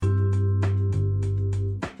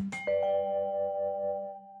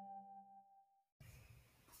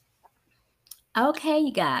Okay,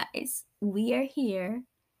 you guys, we are here.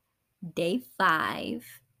 Day 5,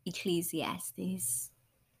 Ecclesiastes.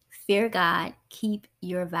 Fear God, keep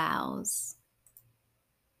your vows.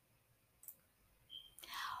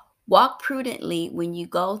 Walk prudently when you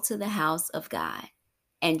go to the house of God,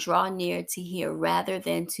 and draw near to hear rather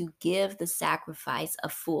than to give the sacrifice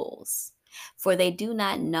of fools, for they do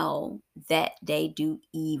not know that they do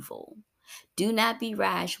evil. Do not be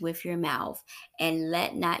rash with your mouth, and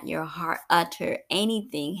let not your heart utter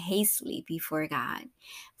anything hastily before God.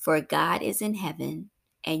 For God is in heaven,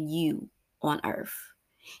 and you on earth.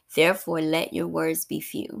 Therefore, let your words be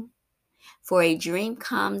few. For a dream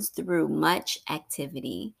comes through much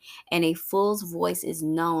activity, and a fool's voice is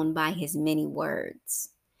known by his many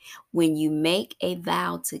words. When you make a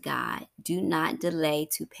vow to God, do not delay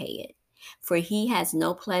to pay it, for he has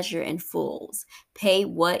no pleasure in fools. Pay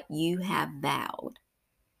what you have vowed.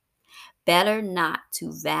 Better not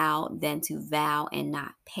to vow than to vow and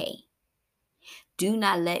not pay. Do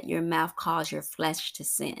not let your mouth cause your flesh to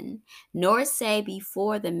sin, nor say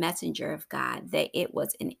before the messenger of God that it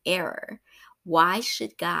was an error. Why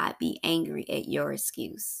should God be angry at your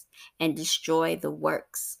excuse and destroy the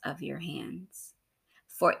works of your hands?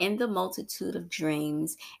 For in the multitude of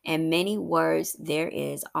dreams and many words there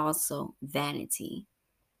is also vanity,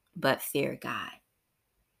 but fear God.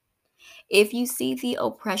 If you see the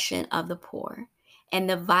oppression of the poor and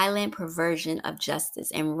the violent perversion of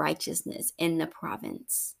justice and righteousness in the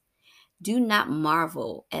province, do not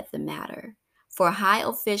marvel at the matter. For high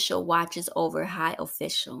official watches over high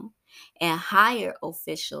official, and higher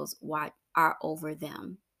officials are over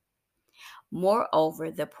them.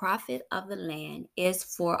 Moreover, the profit of the land is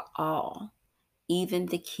for all. Even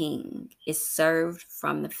the king is served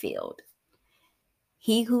from the field.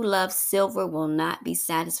 He who loves silver will not be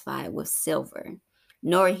satisfied with silver,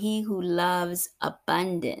 nor he who loves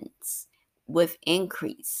abundance with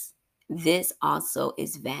increase. This also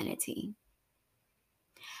is vanity.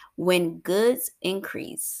 When goods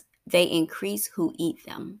increase, they increase who eat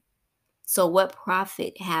them. So, what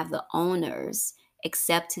profit have the owners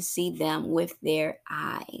except to see them with their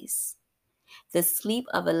eyes? The sleep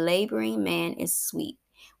of a laboring man is sweet,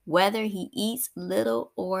 whether he eats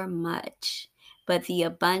little or much, but the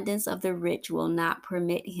abundance of the rich will not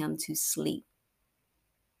permit him to sleep.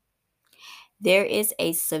 There is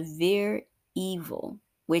a severe evil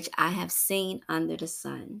which I have seen under the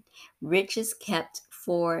sun, riches kept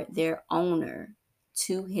for their owner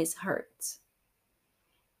to his hurt.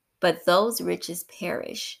 But those riches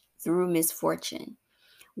perish through misfortune.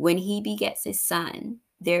 When he begets a son,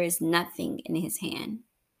 there is nothing in his hand.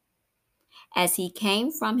 As he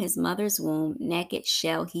came from his mother's womb, naked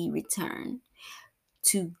shall he return,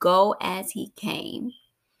 to go as he came,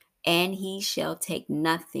 and he shall take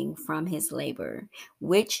nothing from his labor,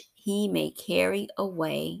 which he may carry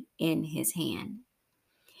away in his hand.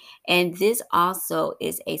 And this also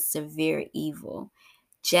is a severe evil.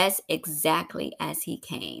 Just exactly as he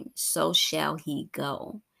came, so shall he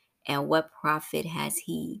go. And what profit has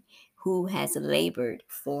he who has labored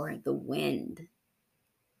for the wind?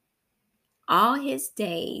 All his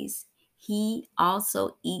days he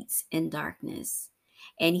also eats in darkness,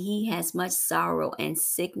 and he has much sorrow and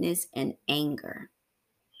sickness and anger.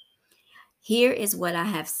 Here is what I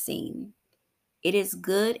have seen. It is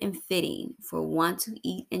good and fitting for one to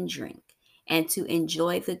eat and drink, and to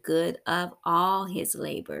enjoy the good of all his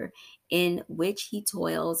labor, in which he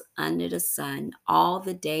toils under the sun all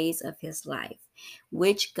the days of his life,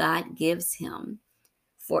 which God gives him,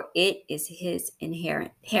 for it is his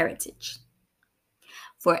inherent heritage.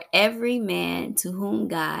 For every man to whom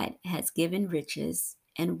God has given riches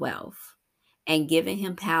and wealth, and given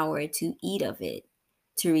him power to eat of it,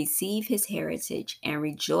 to receive his heritage and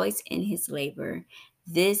rejoice in his labor,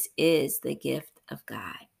 this is the gift of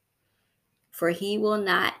God. For he will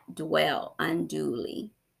not dwell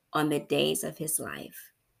unduly on the days of his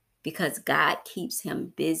life, because God keeps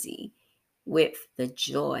him busy with the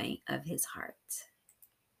joy of his heart.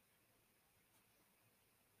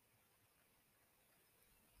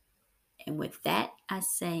 And with that, I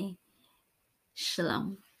say,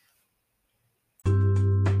 Shalom.